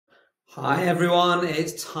Hi everyone,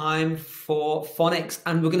 it's time for phonics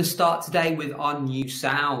and we're going to start today with our new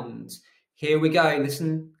sound. Here we go,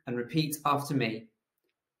 listen and repeat after me.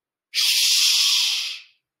 Shh.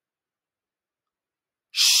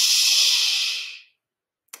 Shh.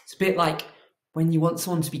 It's a bit like when you want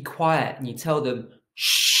someone to be quiet and you tell them,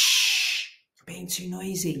 shh, you're being too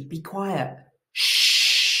noisy, be quiet.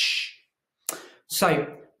 Shh.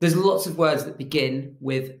 So there's lots of words that begin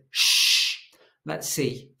with shh. Let's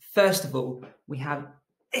see. First of all, we have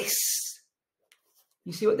this.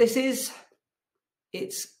 You see what this is?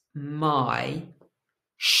 It's my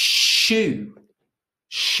shoe.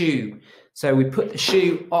 Shoe. So we put the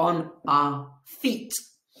shoe on our feet.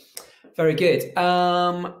 Very good.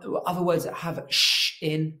 Other words that have sh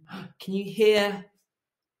in. Can you hear?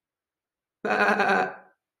 Do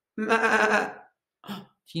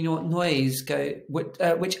you know what noise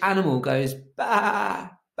which animal goes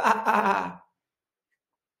ba ba?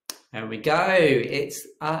 There we go. It's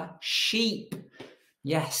a sheep.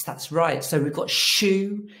 Yes, that's right. So we've got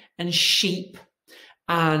shoe and sheep.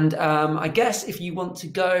 And I guess if you want to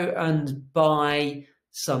go and buy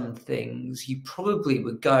some things, you probably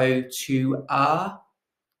would go to a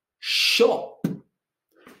shop.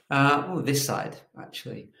 This side,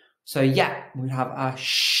 actually. So yeah, we have a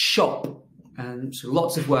shop. And so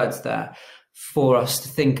lots of words there for us to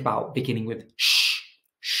think about, beginning with sh,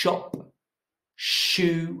 shop,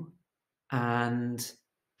 shoe, and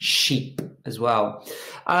sheep as well.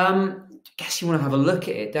 I guess you want to have a look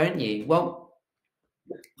at it, don't you? Well,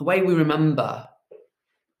 the way we remember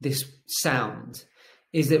this sound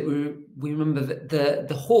is that we remember that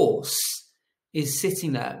the horse is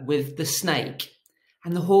sitting there with the snake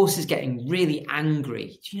and the horse is getting really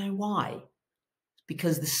angry. Do you know why? It's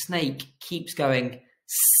because the snake keeps going,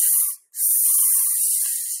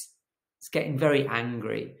 it's getting very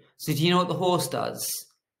angry. So do you know what the horse does?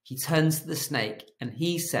 He turns to the snake and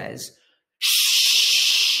he says,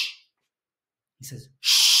 shh. He says,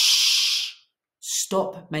 shh,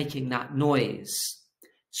 stop making that noise.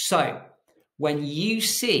 So when you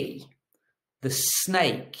see the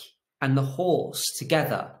snake and the horse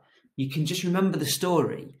together, you can just remember the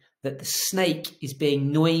story that the snake is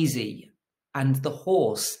being noisy and the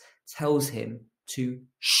horse tells him to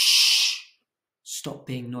shh, stop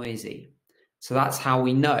being noisy. So that's how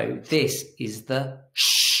we know this is the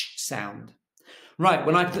shh sound. Right,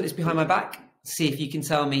 when I put this behind my back, see if you can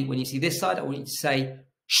tell me when you see this side, I want you to say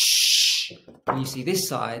shh. When you see this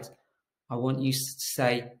side, I want you to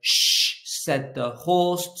say shh, said the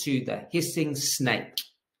horse to the hissing snake.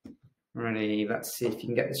 Ready, let's see if you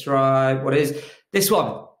can get this right. What is this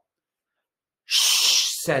one?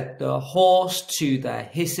 Shh, said the horse to the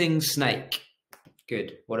hissing snake.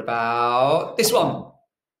 Good. What about this one?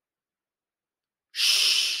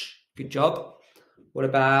 Shh, good job. What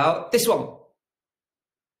about this one?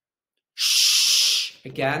 Shh,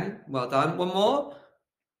 again, well done. One more.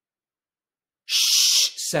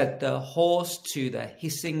 Shh, said the horse to the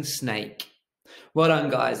hissing snake. Well done,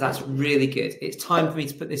 guys. That's really good. It's time for me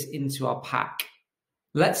to put this into our pack.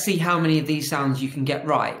 Let's see how many of these sounds you can get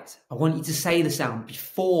right. I want you to say the sound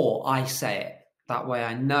before I say it. That way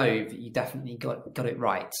I know that you definitely got it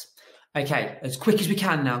right. Okay, as quick as we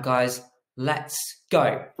can now, guys. Let's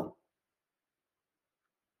go.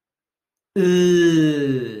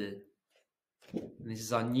 This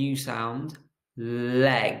is our new sound,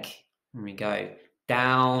 leg. Here we go.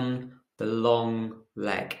 Down the long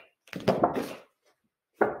leg.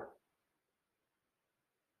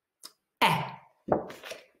 Eh.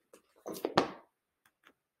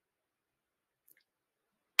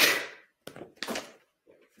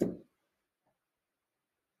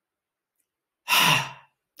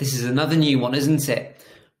 This is another new one, isn't it?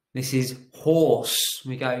 This is horse.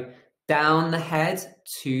 We go down the head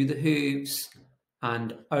to the hooves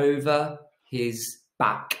and over his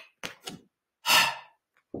back.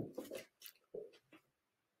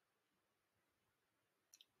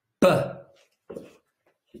 B.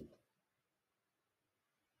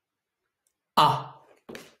 Ah.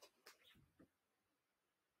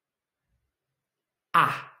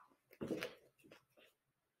 Ah.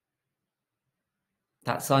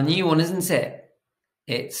 That's our new one, isn't it?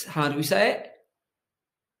 It's, how do we say it?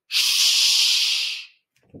 Shh,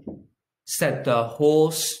 said the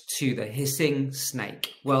horse to the hissing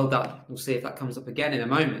snake. Well done. We'll see if that comes up again in a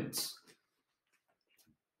moment.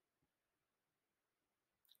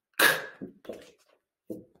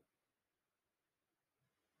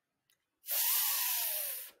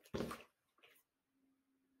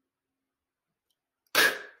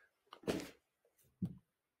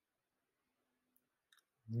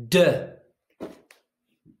 D.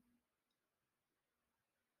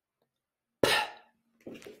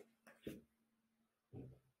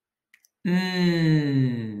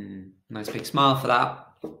 Nice big smile for that.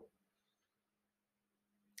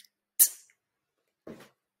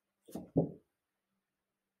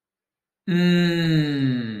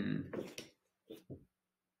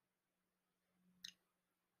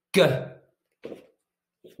 Good.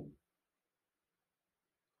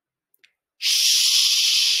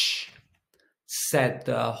 Shh, said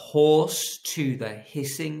the horse to the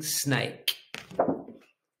hissing snake.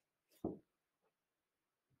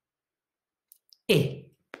 I.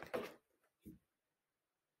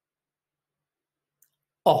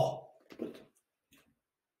 O.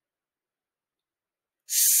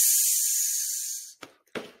 S.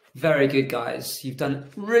 Very good, guys. You've done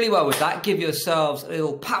really well with that. Give yourselves a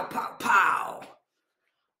little pow, pow, pow.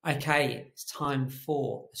 Okay, it's time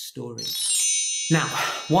for a story. Now,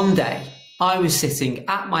 one day, I was sitting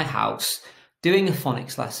at my house doing a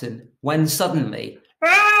phonics lesson when suddenly,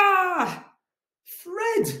 ah!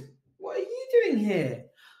 Fred, what are you doing here?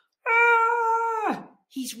 Ah!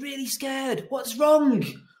 He's really scared. What's wrong?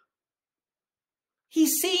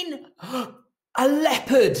 He's seen a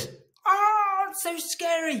leopard. Ah, it's so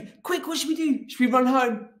scary. Quick, what should we do? Should we run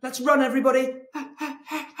home? Let's run, everybody.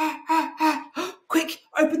 Quick,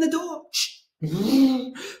 open the door.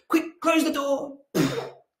 Quick, close the door.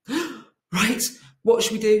 Right, what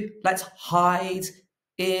should we do? Let's hide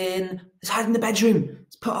in the bedroom.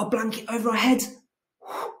 Let's put our blanket over our head.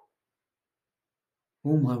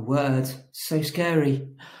 Oh my word, so scary.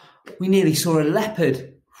 We nearly saw a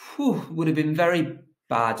leopard. Whew, would have been very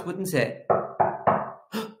bad, wouldn't it?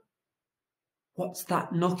 What's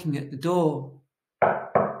that knocking at the door?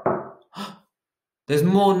 There's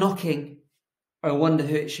more knocking. I wonder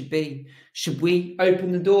who it should be. Should we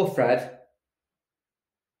open the door, Fred?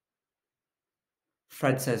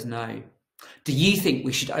 Fred says no. Do you think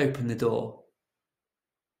we should open the door?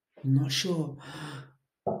 I'm not sure.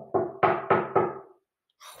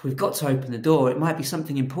 We've got to open the door. It might be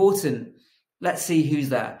something important. Let's see who's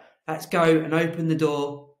there. Let's go and open the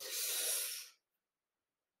door.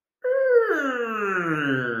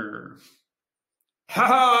 Ha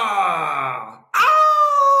ha!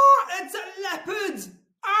 Ah! It's a leopard!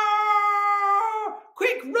 Ah!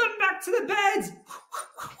 Quick, run back to the bed!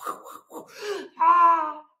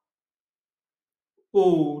 Ah!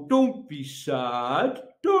 Oh, don't be sad.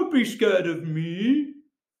 Don't be scared of me.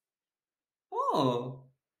 Oh,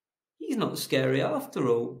 he's not scary after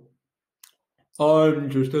all. I'm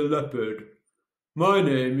just a leopard. My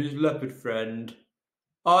name is Leopard Friend.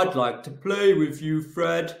 I'd like to play with you,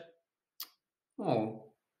 Fred.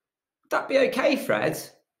 Oh, would that be okay, Fred?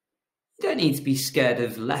 You don't need to be scared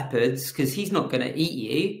of leopards because he's not going to eat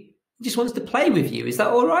you. He just wants to play with you. Is that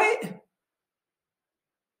all right?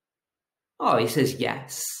 Oh, he says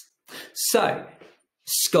yes. So,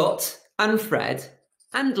 Scott and Fred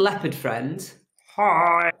and Leopard Friend,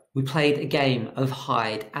 hi. We played a game of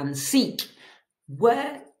hide and seek.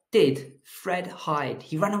 Where did Fred hide?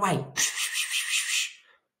 He ran away.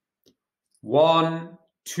 1,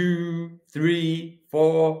 2, 3,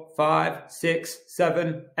 4, 5, 6,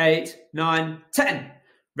 7, 8, 9, 10.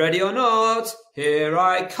 Ready or not, here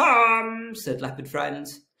I come, said Leopard Friend.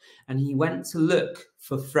 And he went to look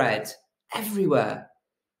for Fred everywhere.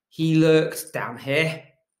 He looked down here.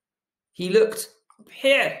 He looked up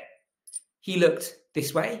here. He looked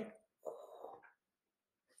this way.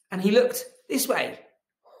 And he looked this way.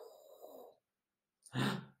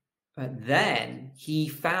 But then he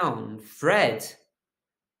found Fred.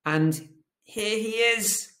 And here he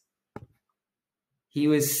is. He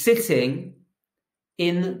was sitting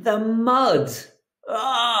in the mud.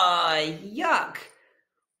 Ah, yuck.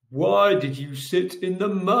 Why did you sit in the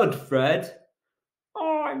mud, Fred?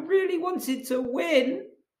 Oh, I really wanted to win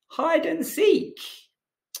hide and seek.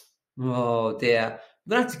 Oh dear.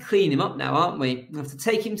 We're going to have to clean him up now, aren't we? We're going to have to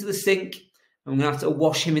take him to the sink and we're going to have to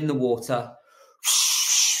wash him in the water.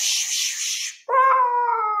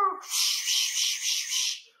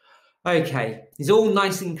 Okay, he's all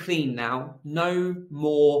nice and clean now. No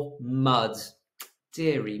more mud.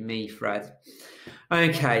 Dearie me, Fred.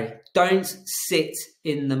 Okay, don't sit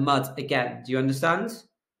in the mud again. Do you understand?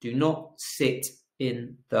 Do not sit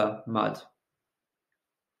in the mud.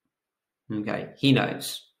 Okay, he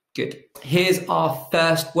knows. Good. Here's our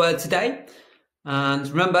first word today. And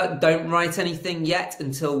remember, don't write anything yet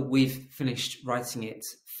until we've finished writing it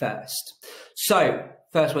first. So,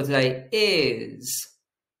 first word today is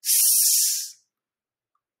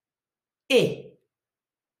I.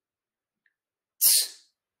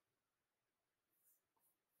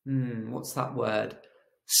 What's that word?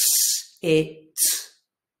 It.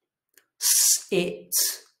 It.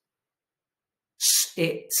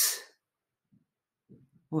 It.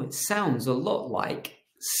 Oh, it sounds a lot like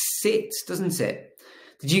sit, doesn't it?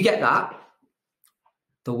 Did you get that?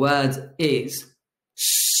 The word is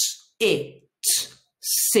it.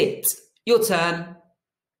 Sit. Your turn.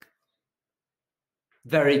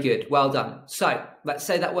 Very good. Well done. So let's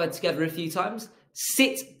say that word together a few times.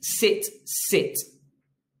 Sit, sit, sit.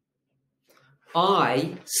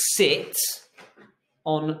 I sit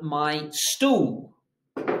on my stool.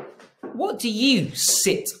 What do you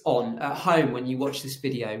sit on at home when you watch this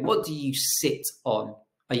video? What do you sit on?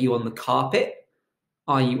 Are you on the carpet?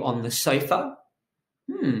 Are you on the sofa?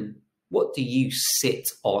 What do you sit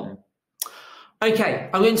on? Okay,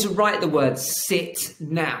 I'm going to write the word sit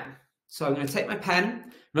now. So I'm going to take my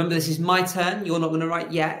pen. Remember, this is my turn. You're not going to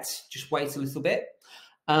write yet. Just wait a little bit.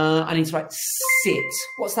 I need to write sit.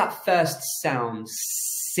 What's that first sound?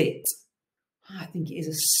 Sit. I think it is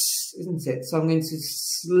a S, isn't it? So I'm going to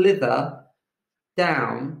slither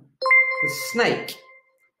down the snake.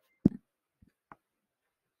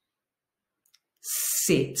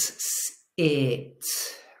 Sit. It.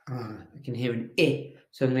 I can hear an I.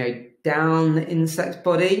 So I'm going to go down the insect's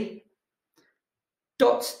body.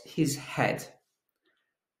 Dot his head.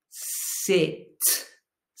 Sit.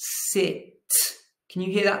 Sit. Can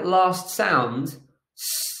you hear that last sound?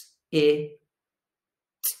 It.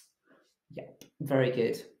 Yep, very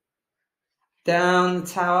good. Down the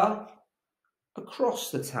tower, across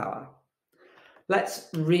the tower. Let's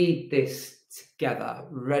read this together.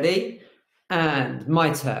 Ready? And my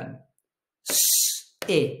turn.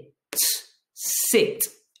 It. Sit.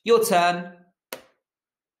 Your turn.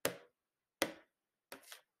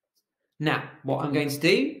 Now, what I'm going to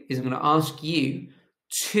do is I'm going to ask you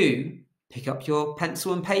to pick up your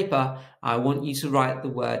pencil and paper. I want you to write the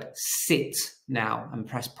word sit now and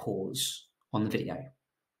press pause on the video.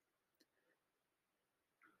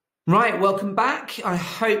 Right, welcome back. I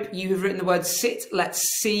hope you have written the word sit. Let's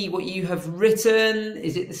see what you have written.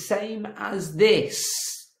 Is it the same as this?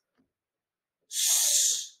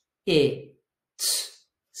 It.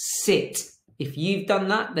 Sit. If you've done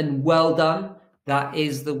that, then well done. That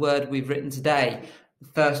is the word we've written today. The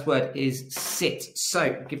first word is sit.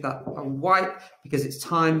 So give that a wipe because it's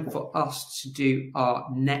time for us to do our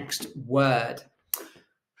next word.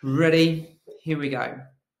 Ready? Here we go.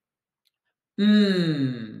 D.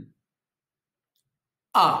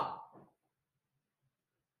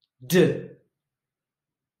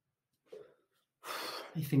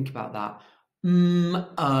 Let me think about that.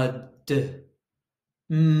 D.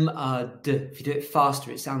 If you do it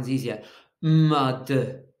faster, it sounds easier. Mud.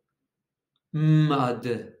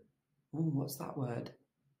 Mud. Oh, what's that word?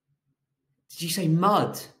 Did you say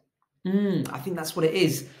mud? I think that's what it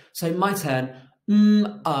is. So my turn.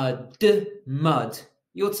 Mud.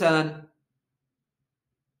 Your turn.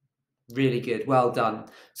 Really good. Well done.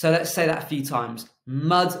 So let's say that a few times.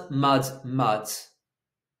 Mud, mud, mud.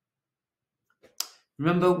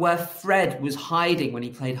 Remember where Fred was hiding when he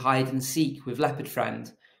played hide and seek with Leopard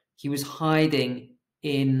Friend? He was hiding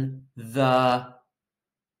in the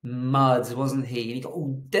mud, wasn't he? And he got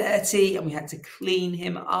all dirty and we had to clean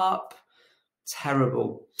him up.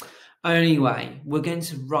 Terrible. Anyway, we're going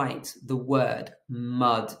to write the word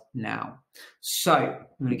mud now. So I'm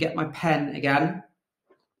going to get my pen again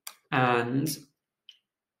and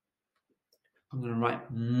I'm going to write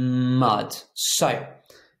mud. So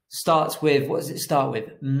starts with, what does it start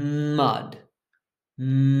with? Mud.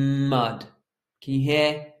 Mud. Can you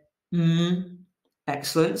hear?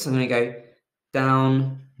 Excellent. So I'm going to go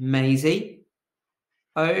down Maisie,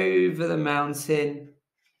 over the mountain,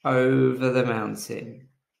 over the mountain.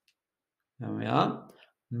 There we are.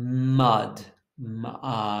 Mud.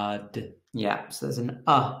 Mud. Yeah, so there's an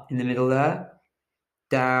in the middle there.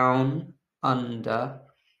 Down, under,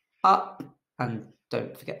 up, and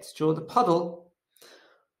don't forget to draw the puddle.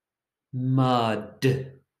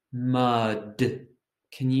 Mud. Mud.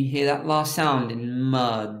 Can you hear that last sound in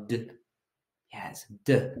mud? Yeah, it's a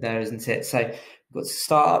D there, isn't it? So we've got to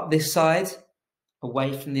start up this side,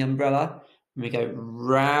 away from the umbrella, and we go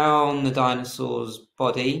round the dinosaur's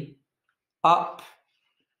body, up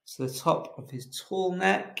to the top of his tall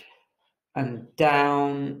neck, and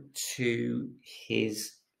down to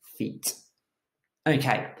his feet.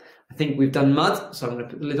 Okay, I think we've done mud, so I'm going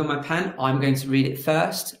to put the lid on my pen. I'm going to read it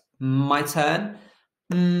first. My turn.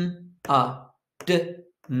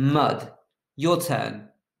 Mud. Your turn.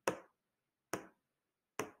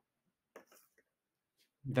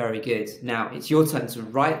 Very good. Now it's your turn to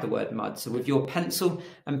write the word mud. So with your pencil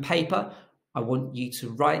and paper, I want you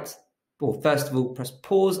to write, or first of all, press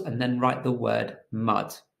pause and then write the word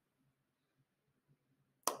mud.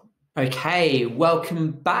 Okay,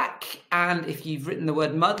 welcome back. And if you've written the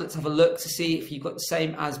word mud, let's have a look to see if you've got the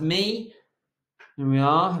same as me. Here we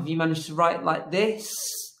are. Have you managed to write like this?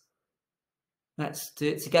 Let's do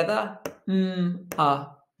it together.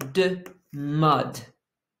 Mud.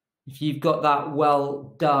 If you've got that,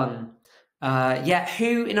 well done. Yeah,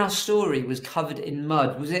 who in our story was covered in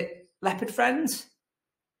mud? Was it Leopard Friend?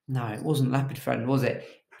 No, it wasn't Leopard Friend, was it?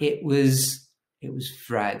 It was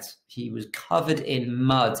Fred. He was covered in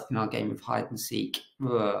mud in our game of hide and seek.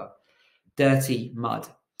 Ugh. Dirty mud.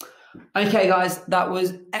 Okay, guys, that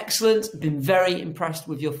was excellent. Been very impressed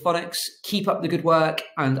with your phonics. Keep up the good work,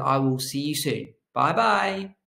 and I will see you soon. Bye-bye.